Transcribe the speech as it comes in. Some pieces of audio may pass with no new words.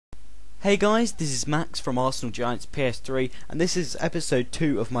Hey guys, this is Max from Arsenal Giants PS3, and this is episode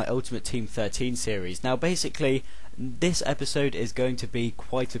 2 of my Ultimate Team 13 series. Now basically, this episode is going to be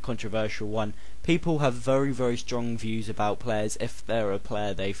quite a controversial one. People have very strong views about players if they're a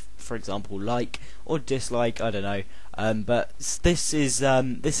player they, for example, like or dislike, I don't know. But this is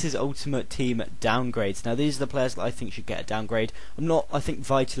Ultimate Team downgrades. Now these are the players that I think should get a downgrade. I think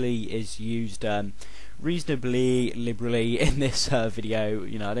Vitally is used reasonably liberally in this video.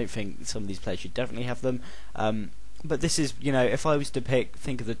 I don't think some of these players should definitely have them. But this is, if I was to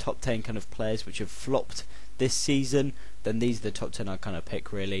think of the top 10 kind of players which have flopped this season, then these are the top 10 I kind of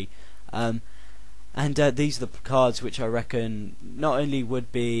pick really. And these are the cards which I reckon not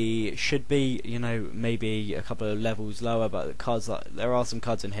only should be, maybe a couple of levels lower, but there are some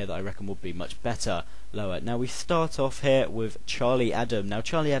cards in here that I reckon would be much better lower. Now we start off here with Charlie Adam. Now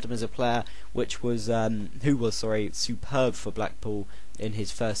Charlie Adam is a player who was superb for Blackpool in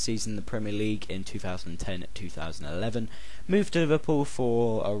his first season in the Premier League in 2010-2011. Moved to Liverpool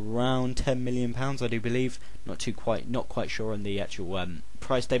for around £10 million, I do believe. Not quite sure on the actual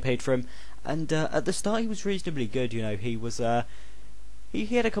price they paid for him. And at the start he was reasonably good. He was he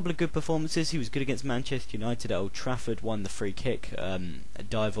had a couple of good performances. He was good against Manchester United at Old Trafford, won the free kick, a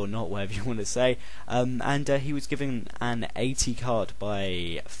dive or not, whatever you want to say. And he was given an 80 card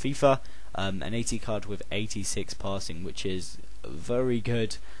by FIFA, an 80 card with 86 passing, which is very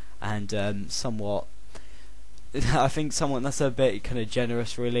good and somewhat. I think that's a bit kind of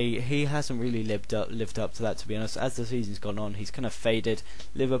generous, really. He hasn't really lived up to that, to be honest. As the season's gone on, he's kind of faded.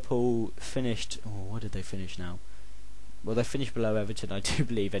 Liverpool finished. Oh, what did they finish now? Well, they finished below Everton, I do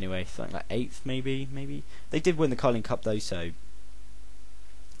believe. Anyway, something like 8th, maybe. They did win the Carling Cup though, so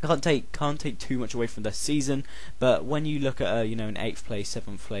can't take too much away from their season. But when you look at an 8th place,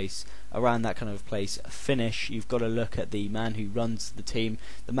 7th place, around that kind of place finish, you've got to look at the man who runs the team,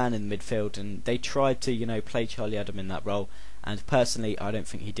 the man in the midfield, and they tried to play Charlie Adam in that role. And personally, I don't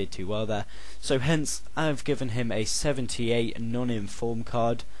think he did too well there. So hence, I've given him a 78 non-informed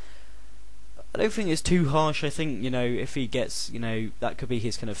card. I don't think it's too harsh. I think if he gets that could be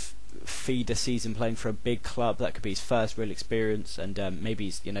his kind of feeder season playing for a big club. That could be his first real experience, and maybe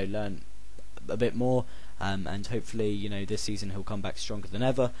he's learn a bit more. And hopefully this season he'll come back stronger than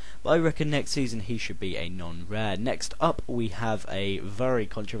ever. But I reckon next season he should be a non-rare. Next up we have a very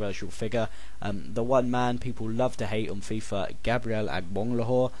controversial figure, the one man people love to hate on FIFA, Gabriel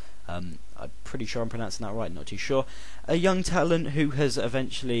Agbonlahor. I'm pretty sure I'm pronouncing that right, not too sure. A young talent who has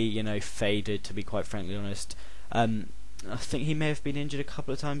eventually faded, to be quite frankly honest. I think he may have been injured a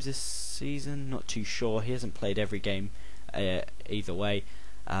couple of times this season, not too sure. He hasn't played every game either way.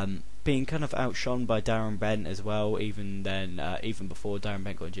 Being kind of outshone by Darren Bent as well, even before Darren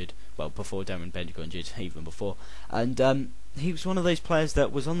Bent got injured. Well, before Darren Bent got injured, even before. And he was one of those players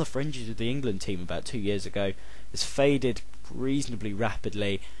that was on the fringes of the England team about 2 years ago. Has faded reasonably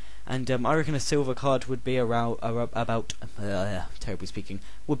rapidly. And I reckon a silver card would be terribly speaking,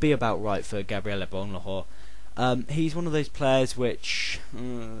 would be about right for Gabriel Agbonlahor. He's one of those players which,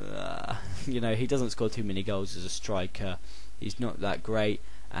 he doesn't score too many goals as a striker. He's not that great,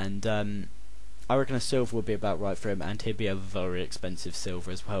 and I reckon a silver would be about right for him, and he'd be a very expensive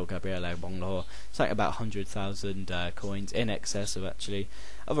silver as well, Gabriel Agbonlahor. It's like about 100,000 coins, in excess of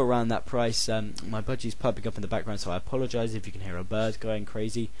around that price. My budgie's piping up in the background, so I apologise if you can hear a bird going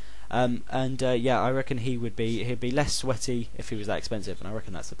crazy. I reckon he'd be less sweaty if he was that expensive, and I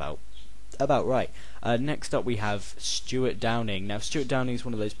reckon that's about right. Next up we have Stuart Downing. Now Stuart Downing is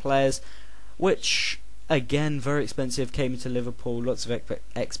one of those players which, again, very expensive, came into Liverpool, lots of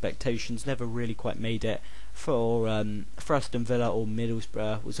expectations, never really quite made it for Aston Villa or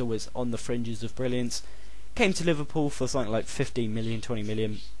Middlesbrough, was always on the fringes of brilliance. Came to Liverpool for something like 15 million, 20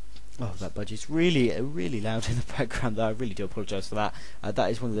 million. Oh, that budget's really loud in the background there. I really do apologise for that.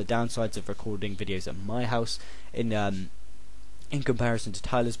 That is one of the downsides of recording videos at my house in comparison to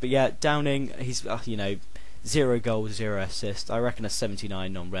Tyler's. But yeah, Downing, he's 0 goals, 0 assists. I reckon a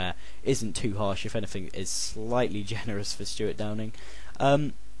 79 non-rare isn't too harsh. If anything, is slightly generous for Stuart Downing.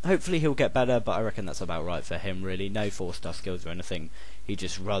 Hopefully he'll get better, but I reckon that's about right for him really. No 4-star skills or anything. He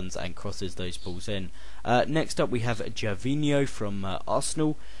just runs and crosses those balls in. Next up we have Gervinho from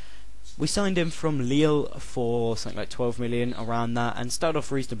Arsenal. We signed him from Lille for something like 12 million, around that, and started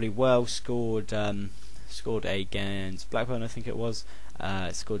off reasonably well. Scored against Blackburn, I think it was.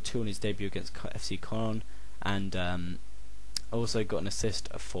 Scored 2 on his debut against FC Cologne, and also got an assist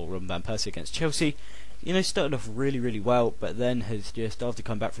for Robin van Persie against Chelsea. Started off really well, but then has just, after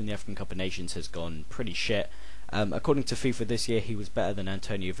coming back from the African Cup of Nations, has gone pretty shit. According to FIFA this year, he was better than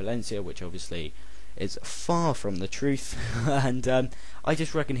Antonio Valencia, which obviously is far from the truth. And I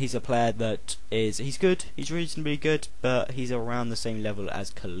just reckon he's a player that he's good, he's reasonably good, but he's around the same level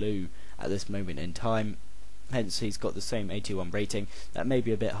as Kolo at this moment in time. Hence he's got the same 81 rating. That may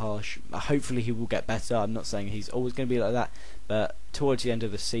be a bit harsh. Hopefully he will get better. I'm not saying he's always going to be like that, but towards the end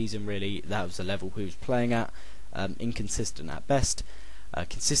of the season, really, that was the level he was playing at. Inconsistent at best,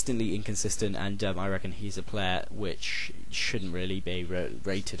 consistently inconsistent, and I reckon he's a player which shouldn't really be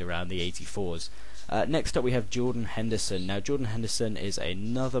rated around the 84s. Next up we have Jordan Henderson. Now Jordan Henderson is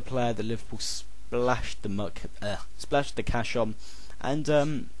another player that Liverpool splashed the cash on,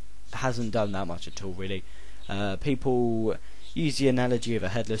 and hasn't done that much at all really. People use the analogy of a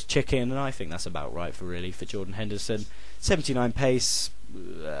headless chicken, and I think that's about right for Jordan Henderson. 79 pace,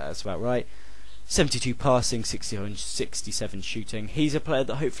 that's about right. 72 passing, 67 shooting. He's a player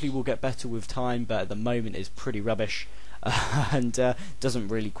that hopefully will get better with time, but at the moment is pretty rubbish, and doesn't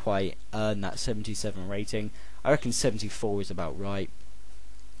really quite earn that 77 rating. I reckon 74 is about right.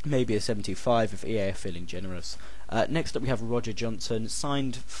 Maybe a 75 if EA are feeling generous. Next up we have Roger Johnson,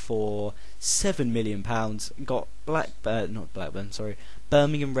 signed for £7 million. Got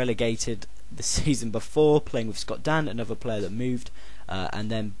Birmingham relegated the season before, playing with Scott Dan, another player that moved,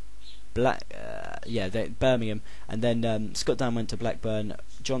 and then Birmingham, and then Scott Dan went to Blackburn,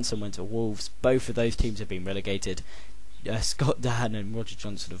 Johnson went to Wolves. Both of those teams have been relegated. Scott Dan and Roger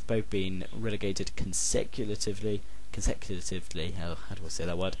Johnson have both been relegated consecutively. How do I say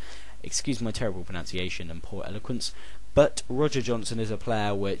that word? Excuse my terrible pronunciation and poor eloquence. But Roger Johnson is a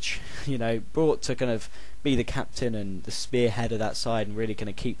player which, brought to kind of be the captain and the spearhead of that side, and really kind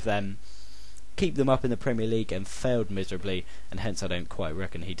of keep them up in the Premier League, and failed miserably, and hence I don't quite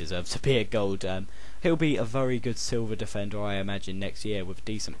reckon he deserves to be a gold. He'll be a very good silver defender, I imagine, next year with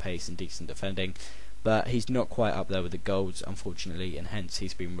decent pace and decent defending, but he's not quite up there with the golds, unfortunately, and hence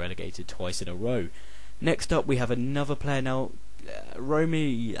he's been relegated twice in a row. Next up we have another player now, I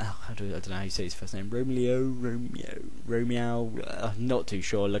don't know how you say his first name. Romeo. Not too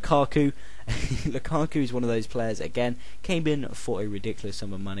sure. Lukaku. Lukaku is one of those players. Again, came in for a ridiculous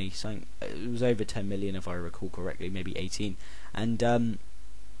sum of money. So it was over 10 million, if I recall correctly, maybe 18. And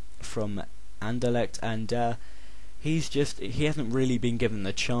from Anderlecht, and he hasn't really been given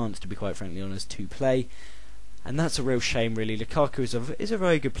the chance, to be quite frankly honest, to play. And that's a real shame, really. Lukaku is a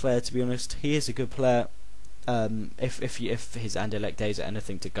very good player, to be honest. He is a good player. If his Anderlecht days are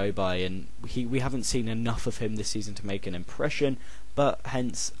anything to go by, and we haven't seen enough of him this season to make an impression, but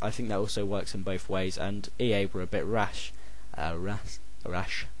hence I think that also works in both ways. And EA were a bit rash. I don't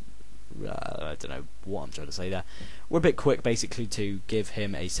know what I'm trying to say there. We're a bit quick, basically, to give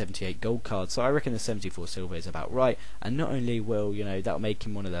him a 78 gold card. So I reckon the 74 silver is about right. And not only will that'll make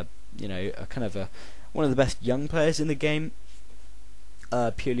him one of the one of the best young players in the game.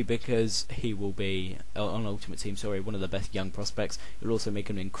 Purely because he will be on Ultimate Team. One of the best young prospects. It will also make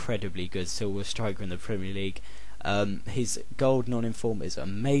him an incredibly good silver striker in the Premier League. His gold non-inform is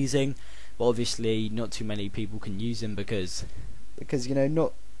amazing, but obviously not too many people can use him because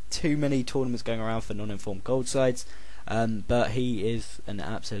not too many tournaments going around for non-informed gold sides. But he is an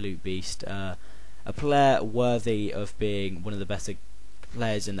absolute beast. A player worthy of being one of the best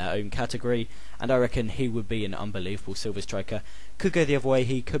players in their own category, and I reckon he would be an unbelievable silver striker. Could go the other way.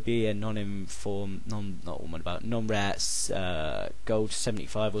 He could be a non-rare gold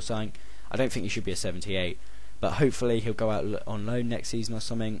 75 or something. I don't think he should be a 78, but hopefully he'll go out on loan next season or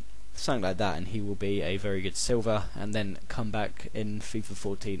something like that, and he will be a very good silver, and then come back in FIFA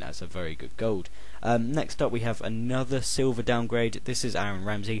 14 as a very good gold. Next up we have another silver downgrade. This is Aaron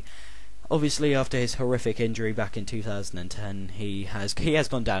Ramsey. Obviously, after his horrific injury back in 2010, he has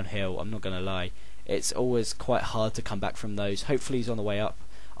gone downhill. I'm not going to lie. It's always quite hard to come back from those. Hopefully, he's on the way up.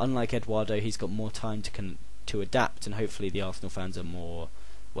 Unlike Eduardo, he's got more time to adapt, and hopefully, the Arsenal fans are more.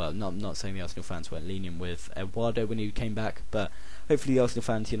 Well, I'm not saying the Arsenal fans weren't lenient with Eduardo when he came back, but hopefully, the Arsenal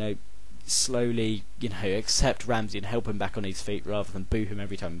fans, slowly, accept Ramsey and help him back on his feet rather than boo him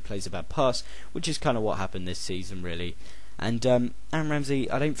every time he plays a bad pass, which is kind of what happened this season, really. And Aaron Ramsey,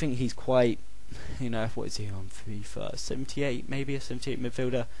 I don't think he's quite, what is he on FIFA? 78, maybe a 78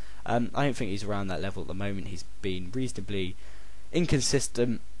 midfielder. I don't think he's around that level at the moment. He's been reasonably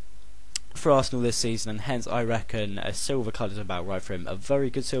inconsistent for Arsenal this season, and hence I reckon a silver card is about right for him. A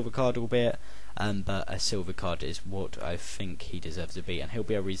very good silver card, albeit, but a silver card is what I think he deserves to be, and he'll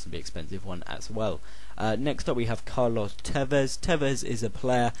be a reasonably expensive one as well. Next up we have Carlos Tevez. Tevez is a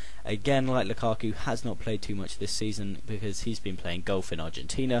player, again like Lukaku, has not played too much this season because he's been playing golf in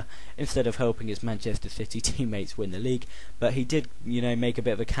Argentina instead of helping his Manchester City teammates win the league. But he did, make a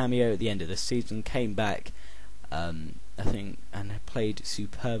bit of a cameo at the end of the season, came back, and I think, and played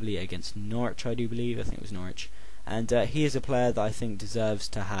superbly against Norwich, I do believe. I think it was Norwich, and he is a player that I think deserves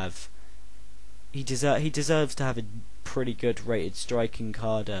to have. He deserves to have a pretty good rated striking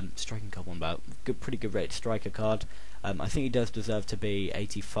card. Pretty good rated striker card. I think he does deserve to be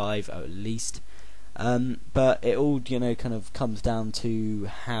 85 at least. But it all, kind of comes down to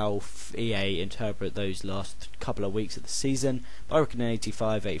how EA interpret those last couple of weeks of the season. But I reckon an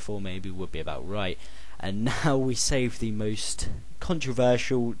 85, 84 maybe would be about right. And now we save the most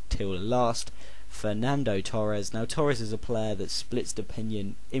controversial till last, Fernando Torres. Now, Torres is a player that splits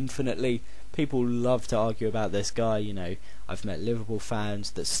opinion infinitely. People love to argue about this guy. I've met Liverpool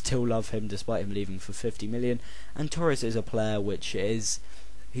fans that still love him despite him leaving for 50 million. And Torres is a player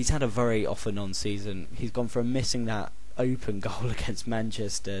he's had a very off and on season. He's gone from missing that open goal against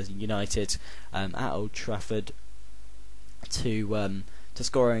Manchester United at Old Trafford to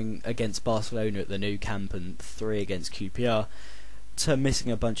scoring against Barcelona at the Nou Camp and 3 against QPR, to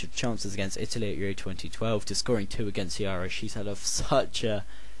missing a bunch of chances against Italy at Euro 2012, to scoring 2 against the Irish. He's had such a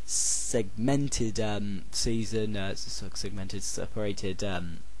segmented season,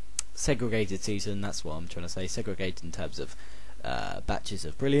 segregated season. That's what I'm trying to say. Segregated in terms of batches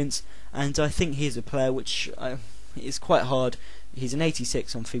of brilliance, and I think he's a player which is quite hard. He's an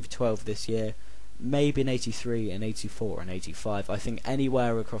 86 on FIFA 12 this year, maybe an 83, an 84, an 85. I think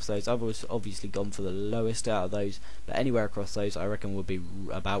anywhere across those, I've obviously gone for the lowest out of those, but anywhere across those I reckon would be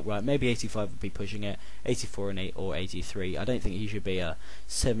about right. Maybe 85 would be pushing it, 84 and 8 or 83. I don't think he should be a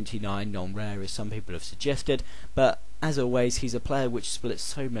 79 non-rare as some people have suggested, but as always, he's a player which splits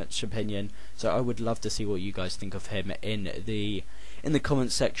so much opinion, so I would love to see what you guys think of him in the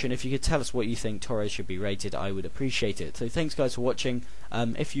comments section. If you could tell us what you think Torres should be rated, I would appreciate it. So thanks guys for watching.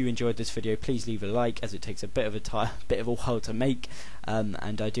 If you enjoyed this video, please leave a like, as it takes a bit of a while to make,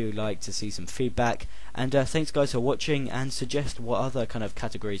 and I do like to see some feedback. And thanks guys for watching, and suggest what other kind of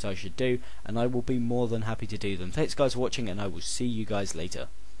categories I should do, and I will be more than happy to do them. Thanks guys for watching, and I will see you guys later.